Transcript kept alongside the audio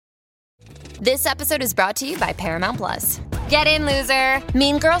This episode is brought to you by Paramount Plus. Get in, loser!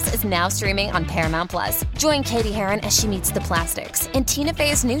 Mean Girls is now streaming on Paramount Plus. Join Katie Heron as she meets the plastics in Tina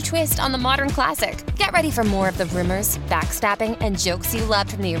Fey's new twist on the modern classic. Get ready for more of the rumors, backstabbing, and jokes you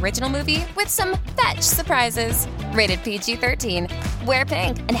loved from the original movie with some fetch surprises. Rated PG-13. Wear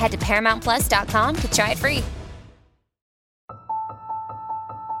pink and head to ParamountPlus.com to try it free.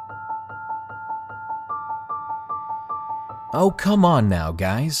 Oh, come on now,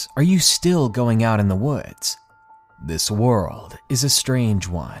 guys. Are you still going out in the woods? This world is a strange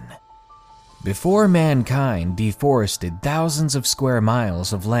one. Before mankind deforested thousands of square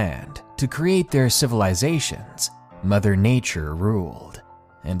miles of land to create their civilizations, Mother Nature ruled.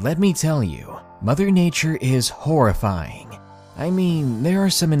 And let me tell you, Mother Nature is horrifying. I mean, there are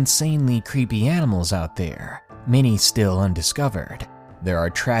some insanely creepy animals out there, many still undiscovered. There are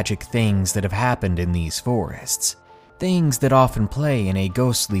tragic things that have happened in these forests. Things that often play in a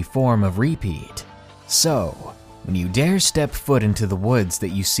ghostly form of repeat. So, when you dare step foot into the woods that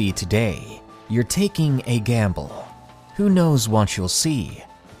you see today, you're taking a gamble. Who knows what you'll see,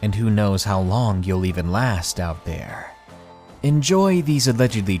 and who knows how long you'll even last out there. Enjoy these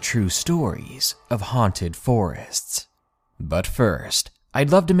allegedly true stories of haunted forests. But first, I'd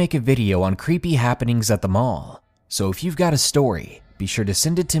love to make a video on creepy happenings at the mall. So if you've got a story, be sure to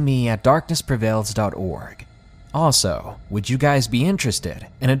send it to me at darknessprevails.org. Also, would you guys be interested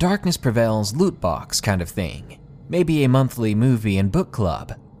in a Darkness Prevails loot box kind of thing? Maybe a monthly movie and book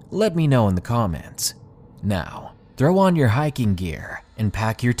club? Let me know in the comments. Now, throw on your hiking gear and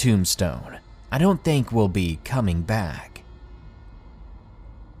pack your tombstone. I don't think we'll be coming back.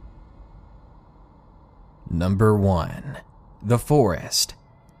 Number 1. The Forest.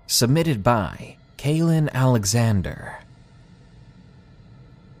 Submitted by Kaylin Alexander.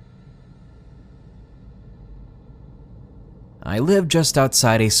 I live just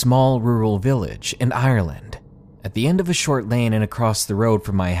outside a small rural village in Ireland. At the end of a short lane and across the road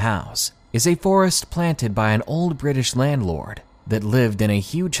from my house is a forest planted by an old British landlord that lived in a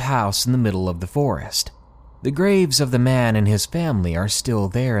huge house in the middle of the forest. The graves of the man and his family are still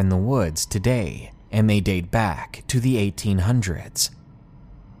there in the woods today, and they date back to the 1800s.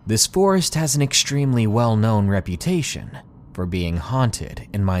 This forest has an extremely well-known reputation for being haunted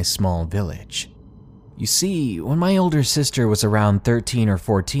in my small village. You see, when my older sister was around 13 or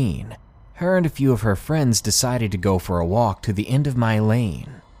 14, her and a few of her friends decided to go for a walk to the end of my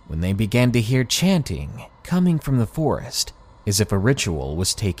lane when they began to hear chanting coming from the forest as if a ritual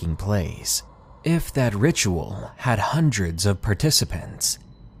was taking place. If that ritual had hundreds of participants.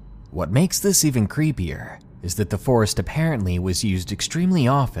 What makes this even creepier is that the forest apparently was used extremely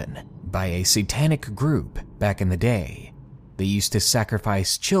often by a satanic group back in the day. They used to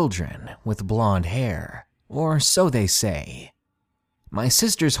sacrifice children with blonde hair, or so they say. My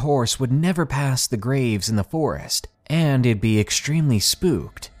sister's horse would never pass the graves in the forest, and it'd be extremely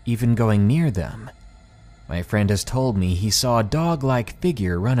spooked even going near them. My friend has told me he saw a dog-like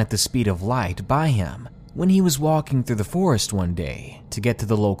figure run at the speed of light by him when he was walking through the forest one day to get to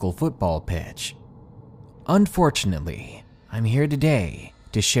the local football pitch. Unfortunately, I'm here today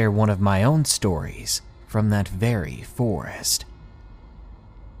to share one of my own stories from that very forest.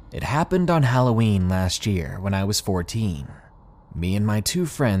 It happened on Halloween last year when I was 14. Me and my two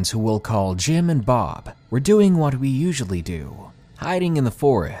friends, who we'll call Jim and Bob, were doing what we usually do, hiding in the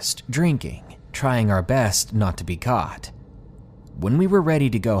forest, drinking, trying our best not to be caught. When we were ready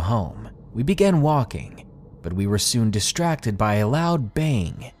to go home, we began walking, but we were soon distracted by a loud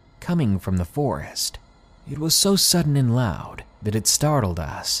bang coming from the forest. It was so sudden and loud that it startled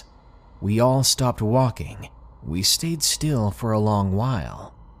us. We all stopped walking. We stayed still for a long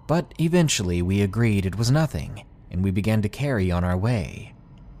while, but eventually we agreed it was nothing, and we began to carry on our way.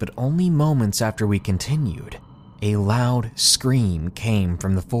 But only moments after we continued, a loud scream came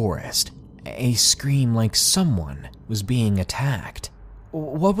from the forest. A scream like someone was being attacked.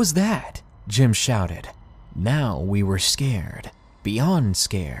 "What was that?" Jim shouted. Now we were scared, beyond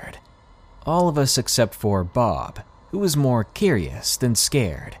scared. All of us except for Bob, who was more curious than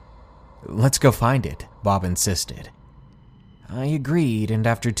scared. "Let's go find it," Bob insisted. I agreed, and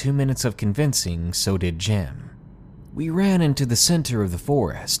after 2 minutes of convincing, so did Jim. We ran into the center of the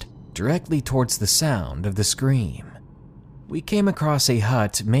forest, directly towards the sound of the scream. We came across a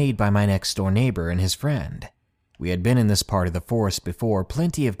hut made by my next-door neighbor and his friend. We had been in this part of the forest before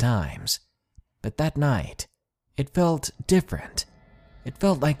plenty of times, but that night, it felt different. It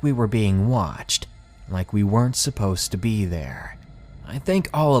felt like we were being watched, like we weren't supposed to be there. I think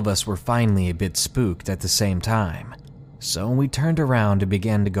all of us were finally a bit spooked at the same time, so we turned around and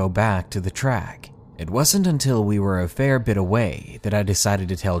began to go back to the track, It wasn't until we were a fair bit away that I decided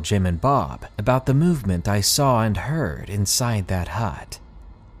to tell Jim and Bob about the movement I saw and heard inside that hut.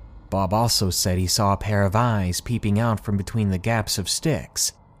 Bob also said he saw a pair of eyes peeping out from between the gaps of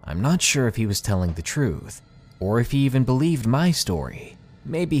sticks. I'm not sure if he was telling the truth, or if he even believed my story.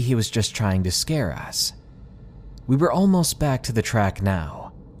 Maybe he was just trying to scare us. We were almost back to the track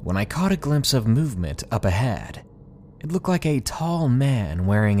now, when I caught a glimpse of movement up ahead. It looked like a tall man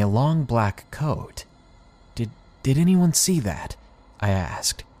wearing a long black coat. Did anyone see that? I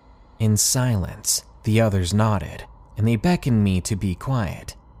asked. In silence, the others nodded, and they beckoned me to be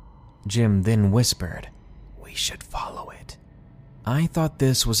quiet. Jim then whispered, "We should follow it." I thought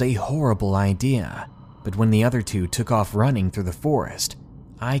this was a horrible idea, but when the other two took off running through the forest,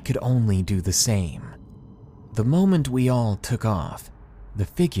 I could only do the same. The moment we all took off, the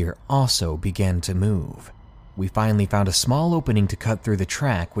figure also began to move. We finally found a small opening to cut through the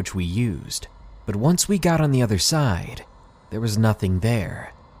track, which we used. But once we got on the other side, there was nothing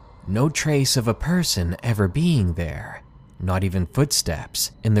there. No trace of a person ever being there, not even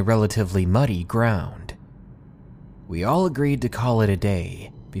footsteps in the relatively muddy ground. We all agreed to call it a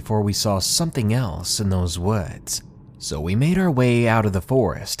day before we saw something else in those woods, so we made our way out of the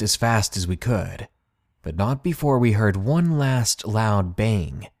forest as fast as we could, but not before we heard one last loud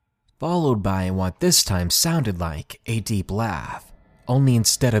bang, followed by what this time sounded like a deep laugh. Only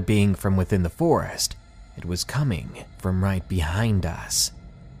instead of being from within the forest, it was coming from right behind us.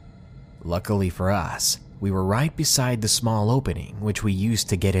 Luckily for us, we were right beside the small opening which we used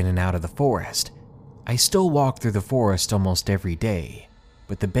to get in and out of the forest. I still walk through the forest almost every day,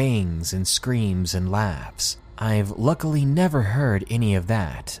 but the bangs and screams and laughs, I've luckily never heard any of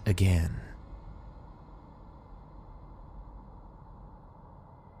that again.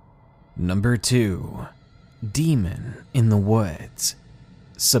 Number 2. Demon in the Woods.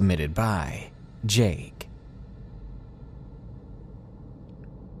 Submitted by Jake.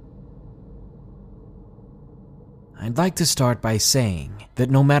 I'd like to start by saying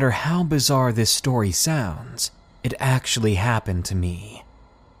that no matter how bizarre this story sounds, it actually happened to me.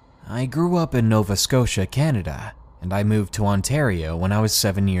 I grew up in Nova Scotia, Canada, and I moved to Ontario when I was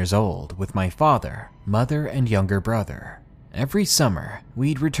 7 years old with my father, mother, and younger brother. Every summer,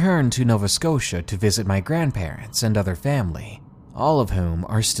 we'd return to Nova Scotia to visit my grandparents and other family, all of whom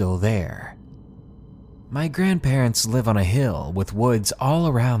are still there. My grandparents live on a hill with woods all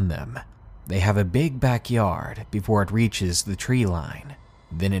around them. They have a big backyard before it reaches the tree line.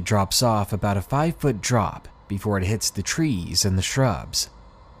 Then it drops off about a 5-foot drop before it hits the trees and the shrubs.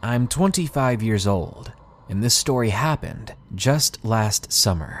 I'm 25 years old, and this story happened just last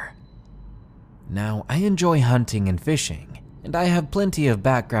summer. Now, I enjoy hunting and fishing, and I have plenty of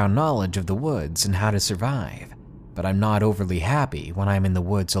background knowledge of the woods and how to survive, but I'm not overly happy when I'm in the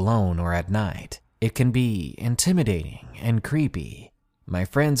woods alone or at night. It can be intimidating and creepy. My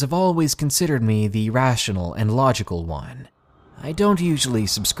friends have always considered me the rational and logical one. I don't usually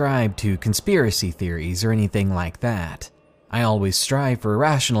subscribe to conspiracy theories or anything like that. I always strive for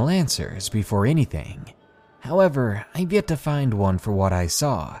rational answers before anything. However, I've yet to find one for what I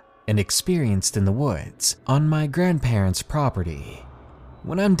saw and experienced in the woods on my grandparents' property.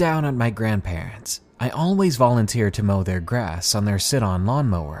 When I'm down at my grandparents', I always volunteer to mow their grass on their sit-on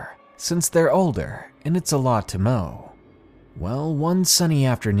lawnmower, since they're older and it's a lot to mow. Well, one sunny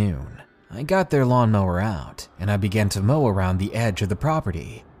afternoon, I got their lawnmower out and I began to mow around the edge of the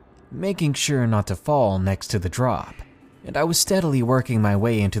property, making sure not to fall next to the drop, and I was steadily working my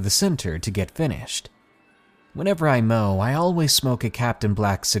way into the center to get finished. Whenever I mow, I always smoke a Captain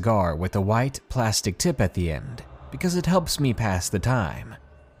Black cigar with a white plastic tip at the end, because it helps me pass the time.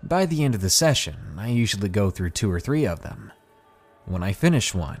 By the end of the session, I usually go through 2 or 3 of them. When I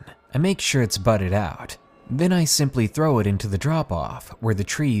finish one, I make sure it's budded out. Then I simply throw it into the drop-off where the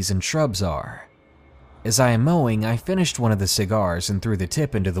trees and shrubs are. As I am mowing, I finished one of the cigars and threw the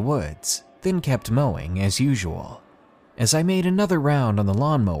tip into the woods, then kept mowing as usual. As I made another round on the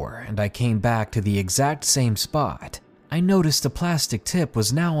lawnmower and I came back to the exact same spot, I noticed the plastic tip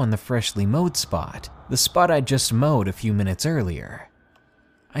was now on the freshly mowed spot, the spot I'd just mowed a few minutes earlier.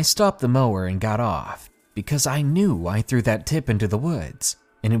 I stopped the mower and got off, because I knew I threw that tip into the woods,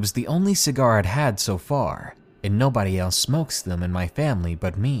 and it was the only cigar I'd had so far, and nobody else smokes them in my family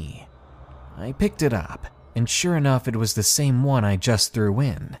but me. I picked it up, and sure enough it was the same one I just threw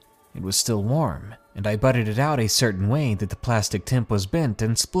in. It was still warm, and I butted it out a certain way that the plastic tip was bent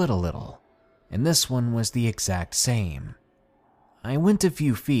and split a little, and this one was the exact same. I went a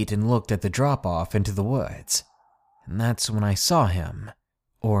few feet and looked at the drop-off into the woods, and that's when I saw him,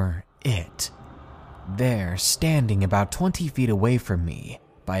 or it, there standing about 20 feet away from me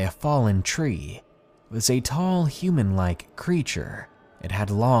by a fallen tree, was a tall, human-like creature. It had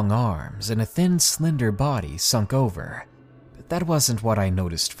long arms and a thin, slender body sunk over. But that wasn't what I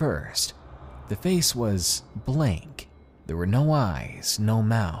noticed first. The face was blank. There were no eyes, no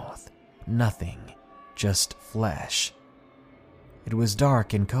mouth, nothing, just flesh. It was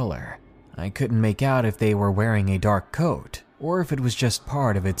dark in color. I couldn't make out if they were wearing a dark coat or if it was just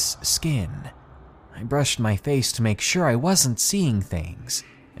part of its skin. I brushed my face to make sure I wasn't seeing things,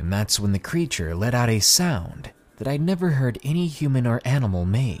 and that's when the creature let out a sound that I'd never heard any human or animal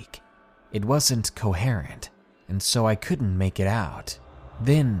make. It wasn't coherent, and so I couldn't make it out.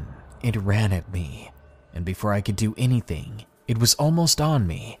 Then it ran at me, and before I could do anything, it was almost on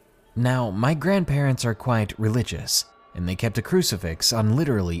me. Now, my grandparents are quite religious, and they kept a crucifix on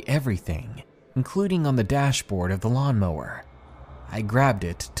literally everything, including on the dashboard of the lawnmower. I grabbed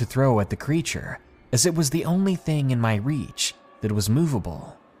it to throw at the creature, as it was the only thing in my reach that was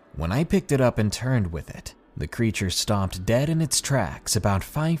movable. When I picked it up and turned with it, the creature stopped dead in its tracks about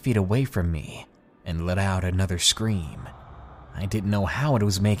 5 feet away from me and let out another scream. I didn't know how it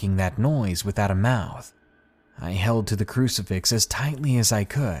was making that noise without a mouth. I held to the crucifix as tightly as I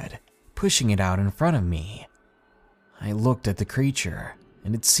could, pushing it out in front of me. I looked at the creature,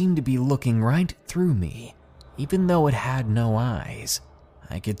 and it seemed to be looking right through me, even though it had no eyes.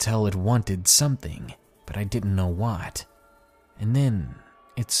 I could tell it wanted something, but I didn't know what. And then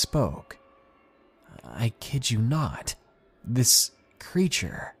it spoke. I kid you not. This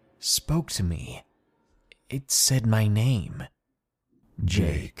creature spoke to me. It said my name.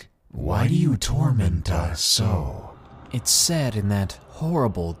 Jake, why do you torment us so? It said in that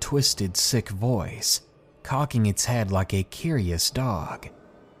horrible, twisted, sick voice, cocking its head like a curious dog.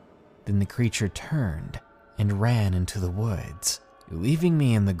 Then the creature turned and ran into the woods, leaving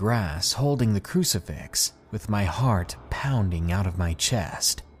me in the grass holding the crucifix with my heart pounding out of my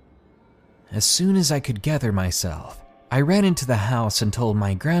chest. As soon as I could gather myself, I ran into the house and told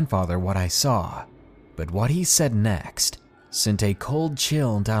my grandfather what I saw. But what he said next sent a cold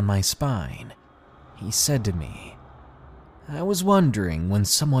chill down my spine. He said to me, "I was wondering when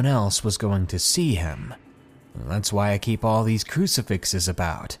someone else was going to see him. That's why I keep all these crucifixes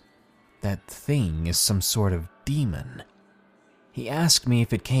about. That thing is some sort of demon." He asked me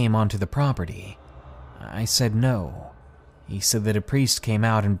if it came onto the property. I said no. He said that a priest came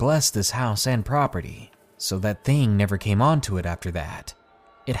out and blessed this house and property, so that thing never came onto it after that.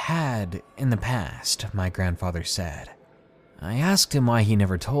 It had in the past, my grandfather said. I asked him why he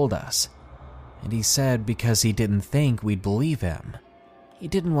never told us, and he said because he didn't think we'd believe him. He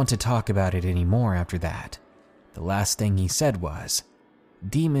didn't want to talk about it anymore after that. The last thing he said was,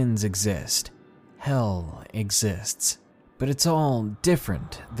 "Demons exist, hell exists, but it's all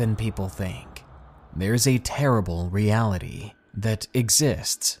different than people think. There's a terrible reality that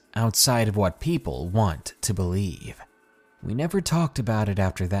exists outside of what people want to believe." We never talked about it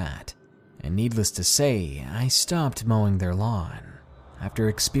after that, and needless to say, I stopped mowing their lawn. After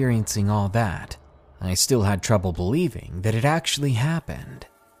experiencing all that, I still had trouble believing that it actually happened.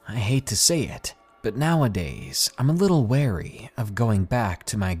 I hate to say it, but nowadays I'm a little wary of going back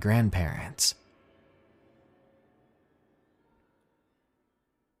to my grandparents.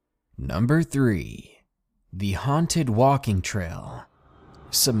 Number 3. The Haunted Walking Trail.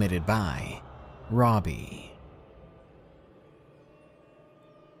 Submitted by Robbie.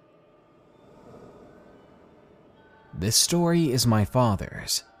 This story is my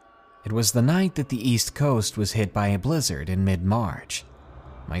father's. It was the night that the East Coast was hit by a blizzard in mid-March.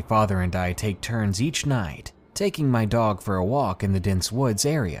 My father and I take turns each night, taking my dog for a walk in the dense woods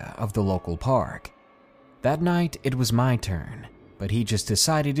area of the local park. That night, it was my turn, but he just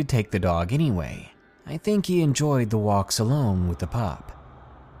decided to take the dog anyway. I think he enjoyed the walks alone with the pup.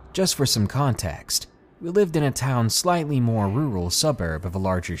 Just for some context, we lived in a town slightly more rural suburb of a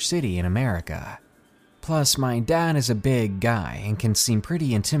larger city in America. Plus, my dad is a big guy and can seem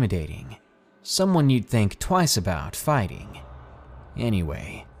pretty intimidating. Someone you'd think twice about fighting.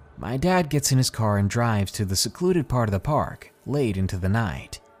 Anyway, my dad gets in his car and drives to the secluded part of the park late into the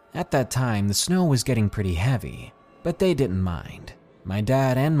night. At that time, the snow was getting pretty heavy, but they didn't mind. My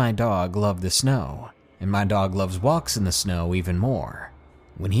dad and my dog love the snow, and my dog loves walks in the snow even more.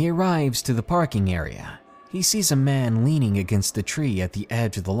 When he arrives to the parking area, he sees a man leaning against the tree at the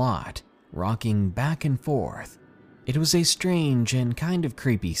edge of the lot, rocking back and forth. It was a strange and kind of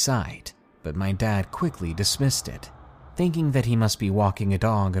creepy sight, but my dad quickly dismissed it, thinking that he must be walking a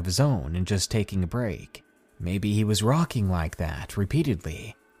dog of his own and just taking a break. Maybe he was rocking like that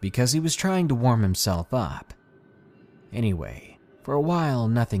repeatedly because he was trying to warm himself up. Anyway, for a while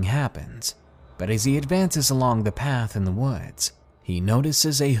nothing happens, but as he advances along the path in the woods, he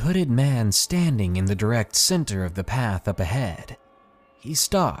notices a hooded man standing in the direct center of the path up ahead. He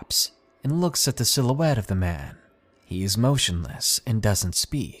stops and looks at the silhouette of the man. He is motionless and doesn't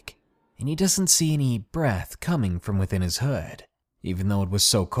speak, and he doesn't see any breath coming from within his hood. Even though it was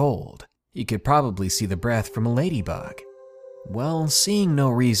so cold, he could probably see the breath from a ladybug. Well, seeing no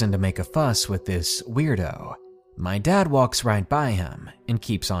reason to make a fuss with this weirdo, my dad walks right by him and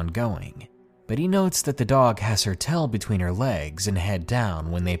keeps on going. But he notes that the dog has her tail between her legs and head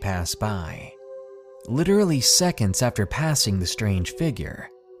down when they pass by. Literally seconds after passing the strange figure,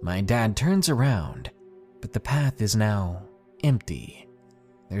 my dad turns around, but the path is now empty.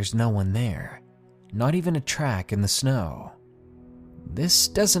 There's no one there, not even a track in the snow. This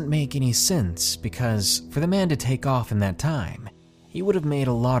doesn't make any sense because for the man to take off in that time, he would have made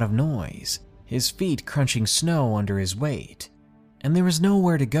a lot of noise, his feet crunching snow under his weight, and there was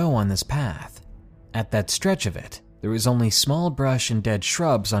nowhere to go on this path. At that stretch of it, there was only small brush and dead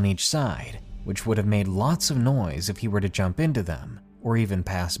shrubs on each side, which would have made lots of noise if he were to jump into them or even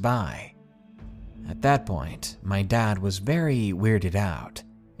pass by. At that point, my dad was very weirded out,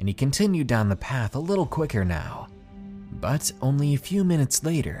 and he continued down the path a little quicker now. But only a few minutes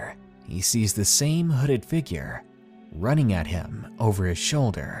later, he sees the same hooded figure running at him over his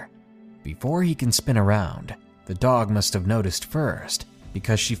shoulder. Before he can spin around, the dog must have noticed first,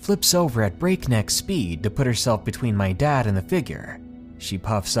 because she flips over at breakneck speed to put herself between my dad and the figure. She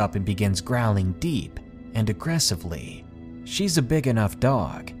puffs up and begins growling deep and aggressively. She's a big enough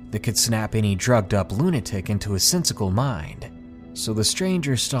dog that could snap any drugged-up lunatic into a sensical mind. So the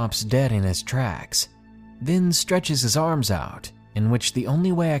stranger stops dead in his tracks, then stretches his arms out, in which the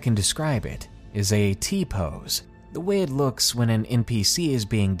only way I can describe it is a T-pose, the way it looks when an NPC is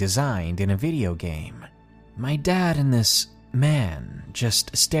being designed in a video game. My dad and this man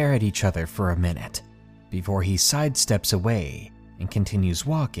just stare at each other for a minute before he sidesteps away and continues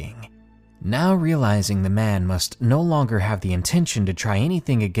walking, now realizing the man must no longer have the intention to try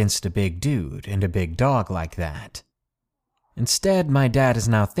anything against a big dude and a big dog like that. Instead, my dad is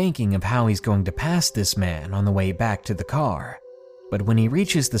now thinking of how he's going to pass this man on the way back to the car. But when he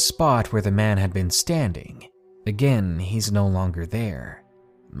reaches the spot where the man had been standing, again, he's no longer there.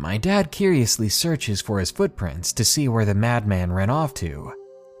 My dad curiously searches for his footprints to see where the madman ran off to,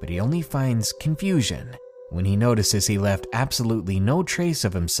 but he only finds confusion when he notices he left absolutely no trace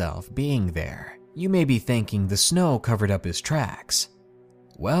of himself being there. You may be thinking the snow covered up his tracks.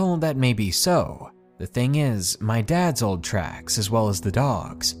 Well, that may be so. The thing is, my dad's old tracks, as well as the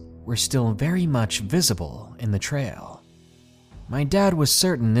dog's, were still very much visible in the trail. My dad was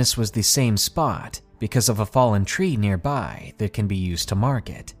certain this was the same spot because of a fallen tree nearby that can be used to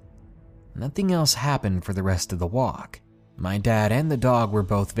mark it. Nothing else happened for the rest of the walk. My dad and the dog were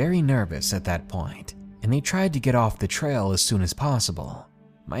both very nervous at that point, and they tried to get off the trail as soon as possible.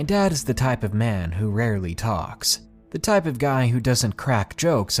 My dad is the type of man who rarely talks, the type of guy who doesn't crack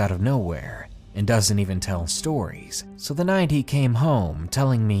jokes out of nowhere, and doesn't even tell stories. So the night he came home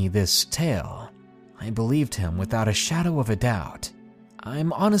telling me this tale, I believed him without a shadow of a doubt.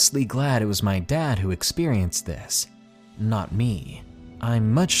 I'm honestly glad it was my dad who experienced this, not me.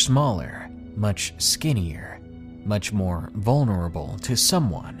 I'm much smaller, much skinnier, much more vulnerable to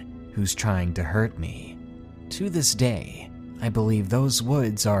someone who's trying to hurt me. To this day, I believe those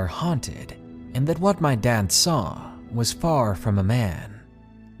woods are haunted, and that what my dad saw was far from a man.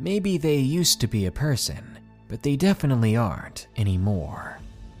 Maybe they used to be a person, but they definitely aren't anymore.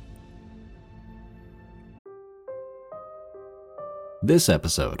 This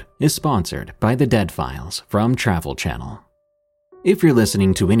episode is sponsored by The Dead Files from Travel Channel. If you're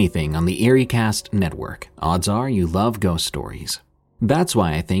listening to anything on the EerieCast network, odds are you love ghost stories. That's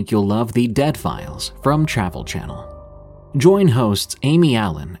why I think you'll love The Dead Files from Travel Channel. Join hosts Amy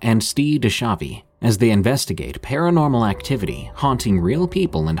Allen and Steve DeShavi as they investigate paranormal activity haunting real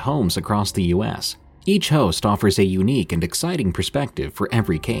people and homes across the U.S. Each host offers a unique and exciting perspective for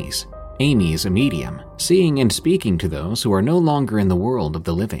every case. Amy is a medium, seeing and speaking to those who are no longer in the world of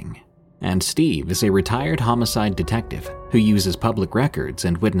the living. And Steve is a retired homicide detective who uses public records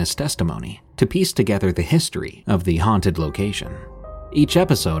and witness testimony to piece together the history of the haunted location. Each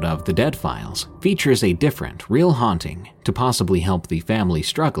episode of The Dead Files features a different, real haunting to possibly help the family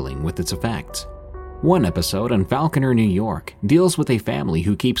struggling with its effects. One episode in Falconer, New York, deals with a family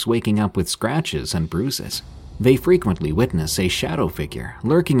who keeps waking up with scratches and bruises. They frequently witness a shadow figure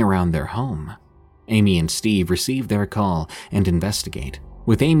lurking around their home. Amy and Steve receive their call and investigate,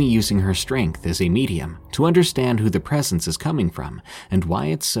 with Amy using her strength as a medium to understand who the presence is coming from and why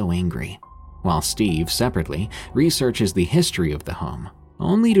it's so angry, while Steve, separately, researches the history of the home,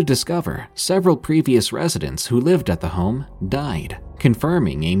 only to discover several previous residents who lived at the home died,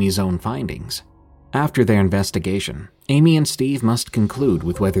 confirming Amy's own findings. After their investigation, Amy and Steve must conclude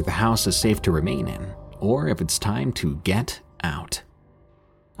with whether the house is safe to remain in, or if it's time to get out.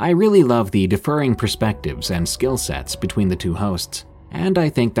 I really love the differing perspectives and skill sets between the two hosts, and I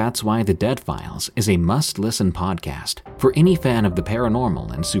think that's why The Dead Files is a must-listen podcast for any fan of the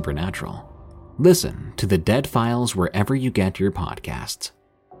paranormal and supernatural. Listen to The Dead Files wherever you get your podcasts.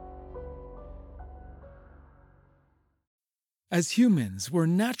 As humans, we're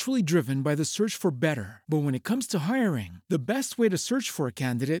naturally driven by the search for better. But when it comes to hiring, the best way to search for a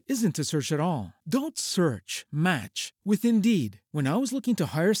candidate isn't to search at all. Don't search, match with Indeed. When I was looking to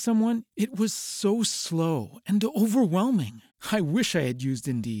hire someone, it was so slow and overwhelming. I wish I had used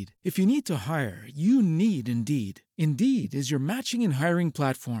Indeed. If you need to hire, you need Indeed. Indeed is your matching and hiring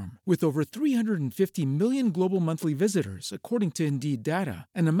platform with over 350 million global monthly visitors, according to Indeed data,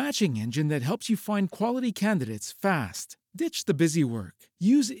 and a matching engine that helps you find quality candidates fast. Ditch the busy work.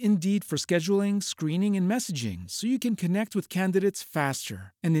 Use Indeed for scheduling, screening, and messaging so you can connect with candidates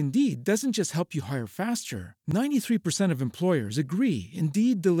faster. And Indeed doesn't just help you hire faster. 93% of employers agree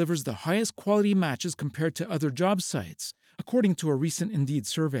Indeed delivers the highest quality matches compared to other job sites, according to a recent Indeed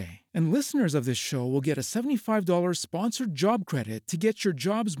survey. And listeners of this show will get a $75 sponsored job credit to get your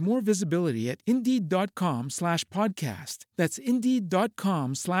jobs more visibility at Indeed.com/podcast. That's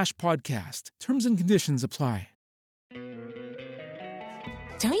Indeed.com/podcast. Terms and conditions apply.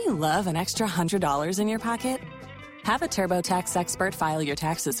 Don't you love an extra $100 in your pocket? Have a TurboTax expert file your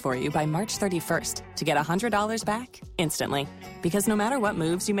taxes for you by March 31st to get $100 back instantly. Because no matter what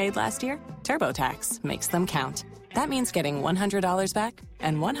moves you made last year, TurboTax makes them count. That means getting $100 back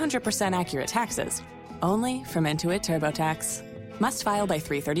and 100% accurate taxes, only from Intuit TurboTax. Must file by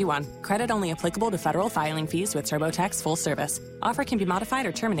 3/31. Credit only applicable to federal filing fees with TurboTax full service. Offer can be modified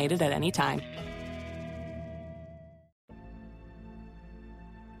or terminated at any time.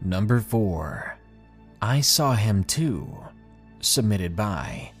 Number 4. I Saw Him Too, submitted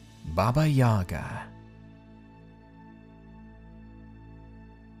by Baba Yaga.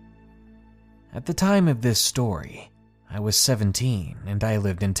 At the time of this story, I was 17 and I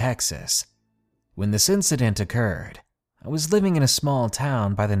lived in Texas. When this incident occurred, I was living in a small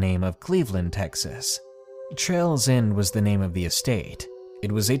town by the name of Cleveland, Texas. Trails End was the name of the estate.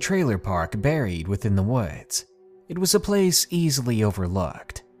 It was a trailer park buried within the woods. It was a place easily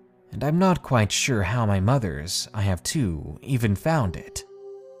overlooked, and I'm not quite sure how my mother's, I have two, even found it.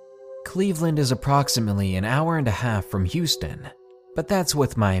 Cleveland is approximately an hour and a half from Houston, but that's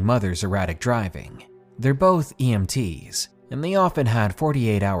with my mother's erratic driving. They're both EMTs, and they often had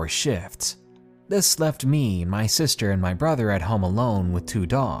 48-hour shifts. This left me, my sister, and my brother at home alone with two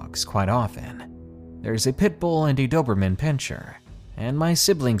dogs quite often. There's a pit bull and a Doberman Pinscher, and my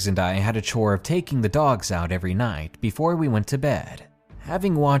siblings and I had a chore of taking the dogs out every night before we went to bed.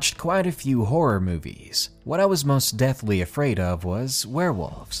 Having watched quite a few horror movies, what I was most deathly afraid of was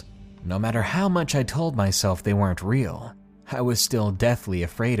werewolves. No matter how much I told myself they weren't real, I was still deathly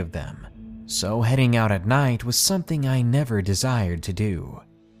afraid of them. So heading out at night was something I never desired to do.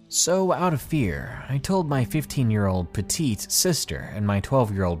 So out of fear, I told my 15-year-old petite sister and my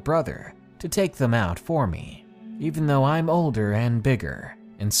 12-year-old brother to take them out for me, even though I'm older and bigger,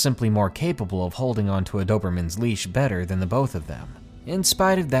 and simply more capable of holding onto a Doberman's leash better than the both of them. In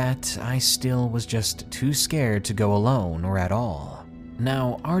spite of that, I still was just too scared to go alone or at all.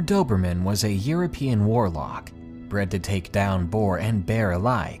 Now, our Doberman was a European warlock, bred to take down boar and bear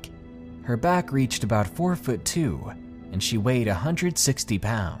alike. Her back reached about 4'2", and she weighed 160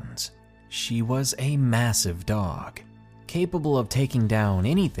 pounds. She was a massive dog, capable of taking down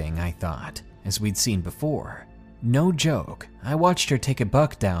anything, I thought, as we'd seen before. No joke, I watched her take a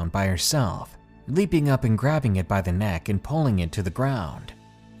buck down by herself, leaping up and grabbing it by the neck and pulling it to the ground.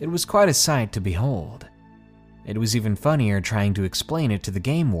 It was quite a sight to behold. It was even funnier trying to explain it to the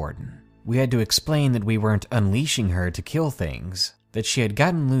game warden. We had to explain that we weren't unleashing her to kill things, that she had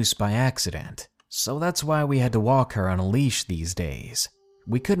gotten loose by accident, so that's why we had to walk her on a leash these days.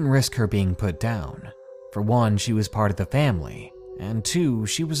 We couldn't risk her being put down. For one, she was part of the family, and two,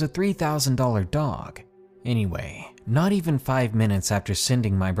 she was a $3,000 dog. Anyway, not even 5 minutes after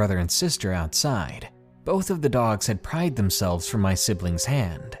sending my brother and sister outside, both of the dogs had pried themselves from my sibling's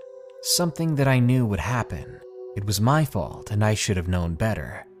hand. Something that I knew would happen. It was my fault, and I should have known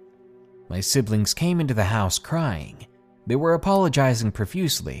better. My siblings came into the house crying. They were apologizing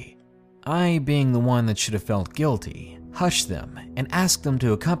profusely. I, being the one that should have felt guilty, hushed them and asked them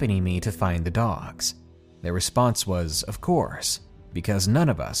to accompany me to find the dogs. Their response was, of course, because none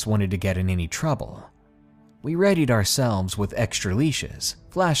of us wanted to get in any trouble. We readied ourselves with extra leashes,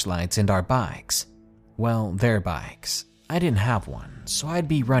 flashlights, and our bikes. Well, their bikes. I didn't have one, so I'd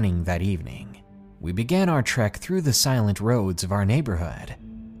be running that evening. We began our trek through the silent roads of our neighborhood.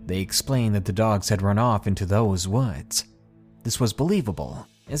 They explained that the dogs had run off into those woods. This was believable,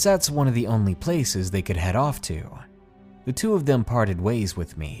 as that's one of the only places they could head off to. The two of them parted ways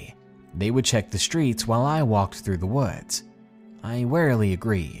with me. They would check the streets while I walked through the woods. I warily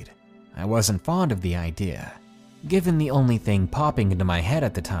agreed. I wasn't fond of the idea, given the only thing popping into my head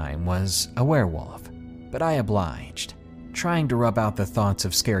at the time was a werewolf, but I obliged, trying to rub out the thoughts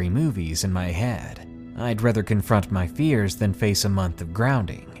of scary movies in my head. I'd rather confront my fears than face a month of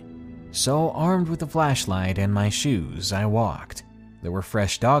grounding. So, armed with a flashlight and my shoes, I walked. There were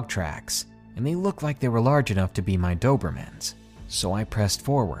fresh dog tracks, and they looked like they were large enough to be my Dobermans, so I pressed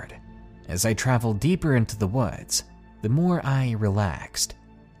forward. As I traveled deeper into the woods, the more I relaxed.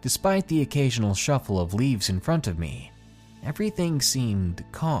 Despite the occasional shuffle of leaves in front of me, everything seemed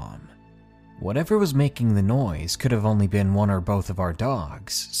calm. Whatever was making the noise could have only been one or both of our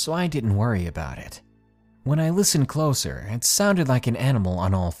dogs, so I didn't worry about it. When I listened closer, it sounded like an animal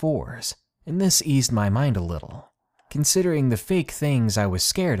on all fours, and this eased my mind a little, considering the fake things I was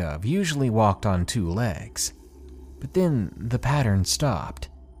scared of usually walked on two legs. But then the pattern stopped.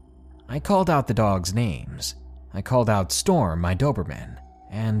 I called out the dogs' names. I called out Storm, my Doberman,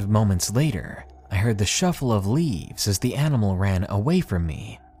 and moments later, I heard the shuffle of leaves as the animal ran away from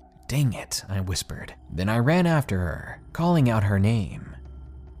me. "Dang it," I whispered. Then I ran after her, calling out her name.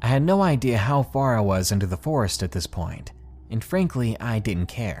 I had no idea how far I was into the forest at this point, and frankly, I didn't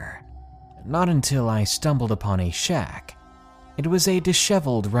care. Not until I stumbled upon a shack. It was a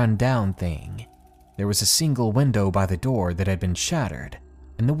disheveled, run-down thing. There was a single window by the door that had been shattered,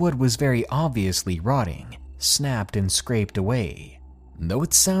 and the wood was very obviously rotting, snapped and scraped away. Though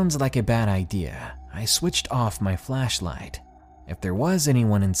it sounds like a bad idea, I switched off my flashlight. If there was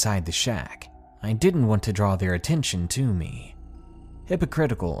anyone inside the shack, I didn't want to draw their attention to me.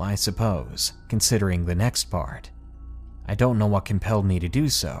 Hypocritical, I suppose, considering the next part. I don't know what compelled me to do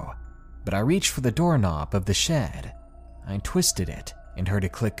so, but I reached for the doorknob of the shed. I twisted it and heard a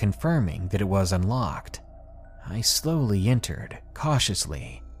click confirming that it was unlocked. I slowly entered,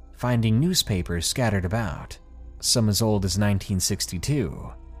 cautiously, finding newspapers scattered about. Some as old as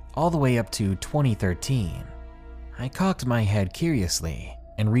 1962, all the way up to 2013. I cocked my head curiously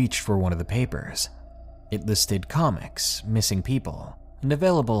and reached for one of the papers. It listed comics, missing people, and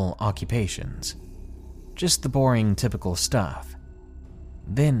available occupations. Just the boring, typical stuff.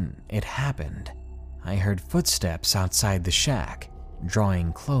 Then it happened. I heard footsteps outside the shack,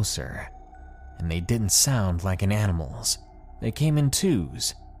 drawing closer. And they didn't sound like an animal's. They came in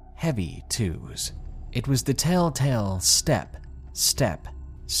twos, heavy twos. It was the telltale step, step,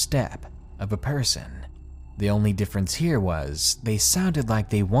 step of a person. The only difference here was they sounded like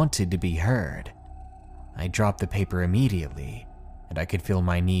they wanted to be heard. I dropped the paper immediately, and I could feel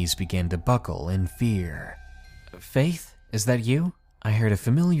my knees begin to buckle in fear. "Faith, is that you?" I heard a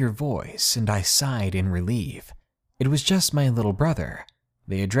familiar voice, and I sighed in relief. It was just my little brother.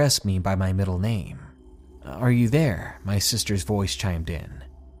 They addressed me by my middle name. "Are you there?" my sister's voice chimed in.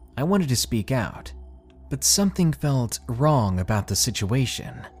 I wanted to speak out, but something felt wrong about the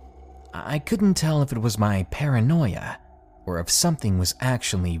situation. I couldn't tell if it was my paranoia or if something was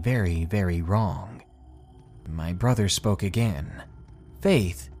actually very, very wrong. My brother spoke again.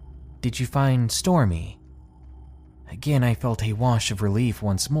 "Faith, did you find Stormy?" Again, I felt a wash of relief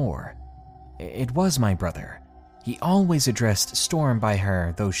once more. It was my brother. He always addressed Storm by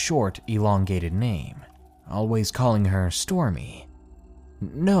her, though short, elongated name, always calling her Stormy.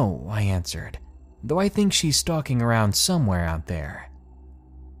 "No," I answered, "though I think she's stalking around somewhere out there."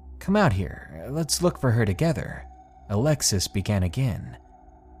 "Come out here, let's look for her together," Alexis began again.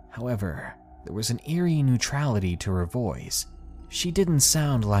 However, there was an eerie neutrality to her voice. She didn't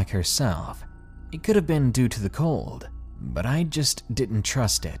sound like herself. It could have been due to the cold, but I just didn't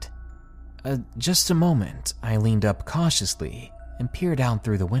trust it. Just a moment, I leaned up cautiously and peered out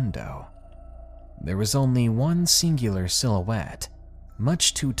through the window. There was only one singular silhouette,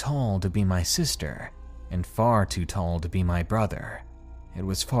 much too tall to be my sister, and far too tall to be my brother. It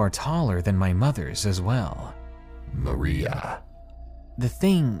was far taller than my mother's as well. "Maria." The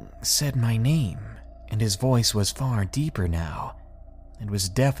thing said my name, and his voice was far deeper now. It was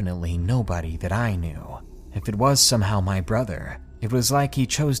definitely nobody that I knew. If it was somehow my brother, it was like he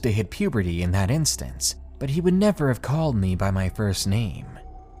chose to hit puberty in that instance, but he would never have called me by my first name.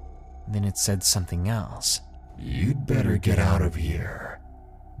 Then it said something else. "You'd better get out of here.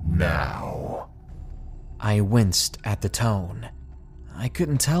 Now." I winced at the tone. I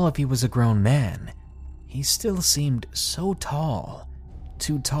couldn't tell if he was a grown man. he still seemed so tall,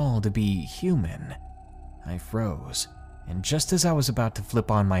 too tall to be human. I froze, and just as I was about to flip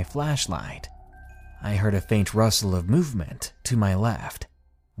on my flashlight, I heard a faint rustle of movement to my left.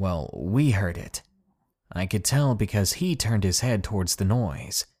 Well, we heard it. I could tell because he turned his head towards the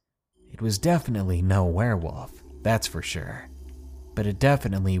noise. It was definitely no werewolf, that's for sure. But it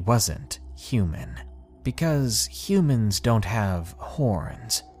definitely wasn't human, because humans don't have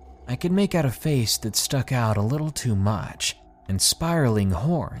horns. I could make out a face that stuck out a little too much, and spiraling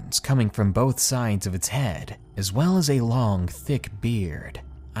horns coming from both sides of its head, as well as a long, thick beard.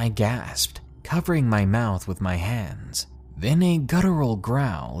 I gasped, covering my mouth with my hands. Then a guttural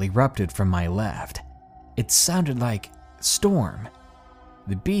growl erupted from my left. It sounded like Storm.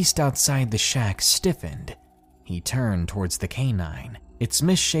 The beast outside the shack stiffened. He turned towards the canine, its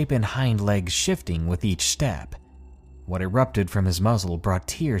misshapen hind legs shifting with each step. What erupted from his muzzle brought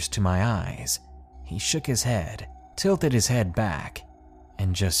tears to my eyes. He shook his head, tilted his head back,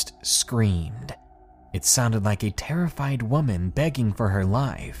 and just screamed. It sounded like a terrified woman begging for her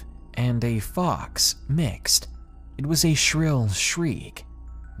life, and a fox mixed. It was a shrill shriek.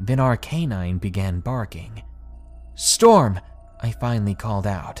 Then our canine began barking. "Storm!" I finally called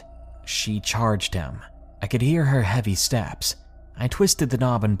out. She charged him. I could hear her heavy steps. I twisted the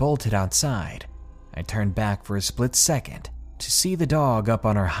knob and bolted outside. I turned back for a split second to see the dog up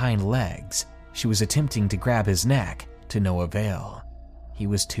on her hind legs. She was attempting to grab his neck, to no avail. He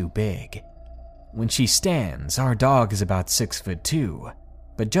was too big. When she stands, our dog is about 6'2",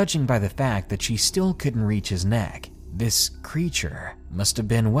 but judging by the fact that she still couldn't reach his neck, this creature must have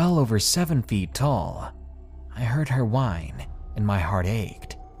been well over 7 feet tall. I heard her whine, and my heart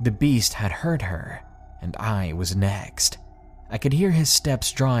ached. The beast had hurt her, and I was next. I could hear his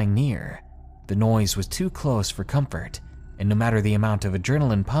steps drawing near. The noise was too close for comfort, and no matter the amount of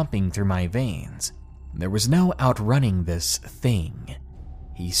adrenaline pumping through my veins, there was no outrunning this thing.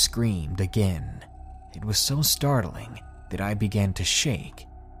 He screamed again. It was so startling that I began to shake.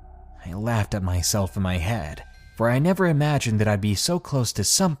 I laughed at myself in my head, for I never imagined that I'd be so close to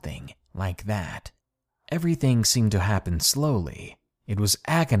something like that. Everything seemed to happen slowly. It was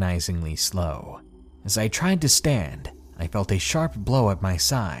agonizingly slow. As I tried to stand, I felt a sharp blow at my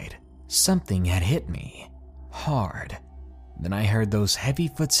side. Something had hit me, hard. Then I heard those heavy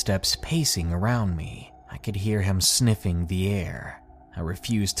footsteps pacing around me. I could hear him sniffing the air. I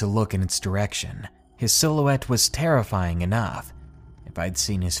refused to look in its direction. His silhouette was terrifying enough. If I'd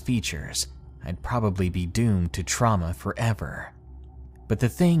seen his features, I'd probably be doomed to trauma forever. But the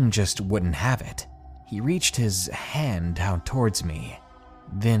thing just wouldn't have it. He reached his hand out towards me.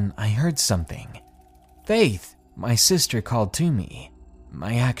 Then I heard something. "Faith!" My sister called to me.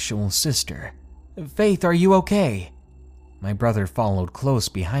 My actual sister. "Faith, are you okay?" My brother followed close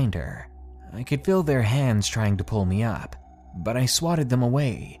behind her. I could feel their hands trying to pull me up, but I swatted them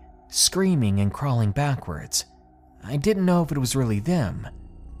away, screaming and crawling backwards. I didn't know if it was really them,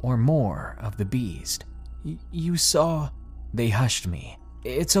 or more of the beast. You saw..." They hushed me.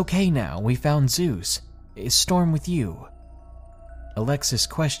 "It's okay now, we found Zeus. Is Storm with you?" Alexis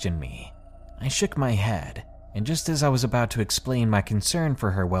questioned me. I shook my head, and just as I was about to explain my concern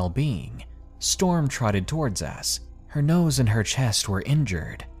for her well-being, Storm trotted towards us. Her nose and her chest were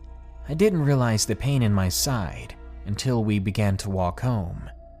injured. I didn't realize the pain in my side until we began to walk home.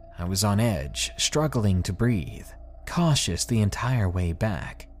 I was on edge, struggling to breathe, cautious the entire way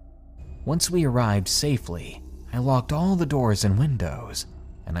back. Once we arrived safely, I locked all the doors and windows,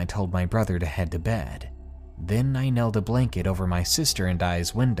 and I told my brother to head to bed. Then I nailed a blanket over my sister and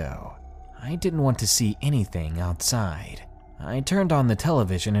I's window. I didn't want to see anything outside. I turned on the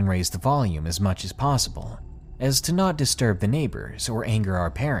television and raised the volume as much as possible, as to not disturb the neighbors or anger our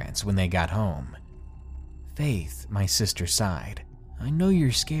parents when they got home. "Faith," my sister sighed, "I know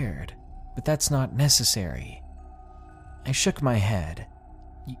you're scared, but that's not necessary." I shook my head.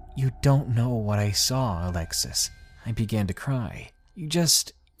 You don't know what I saw, Alexis." I began to cry. You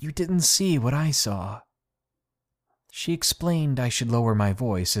didn't see what I saw." She explained I should lower my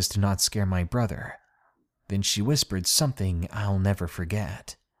voice as to not scare my brother. Then she whispered something I'll never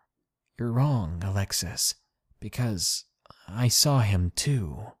forget. "You're wrong, Alexis, because I saw him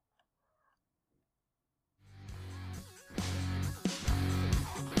too."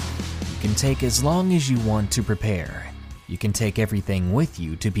 You can take as long as you want to prepare. You can take everything with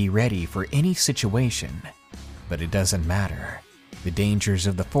you to be ready for any situation, but it doesn't matter. The dangers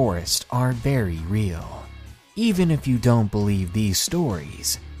of the forest are very real. Even if you don't believe these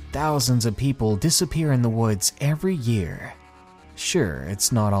stories, thousands of people disappear in the woods every year. Sure,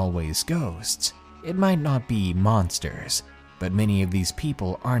 it's not always ghosts. It might not be monsters, but many of these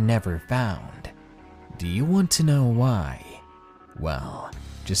people are never found. Do you want to know why? Well,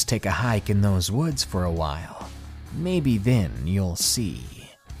 just take a hike in those woods for a while. Maybe then you'll see.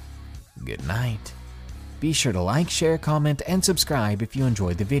 Good night. Be sure to like, share, comment, and subscribe if you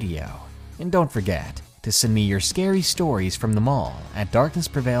enjoyed the video. And don't forget to send me your scary stories from the mall at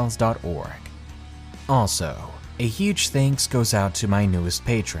darknessprevails.org. Also, a huge thanks goes out to my newest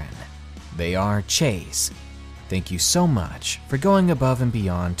patron. They are Chase. Thank you so much for going above and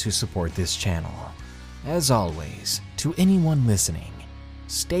beyond to support this channel. As always, to anyone listening,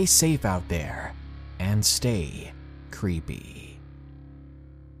 stay safe out there and stay creepy.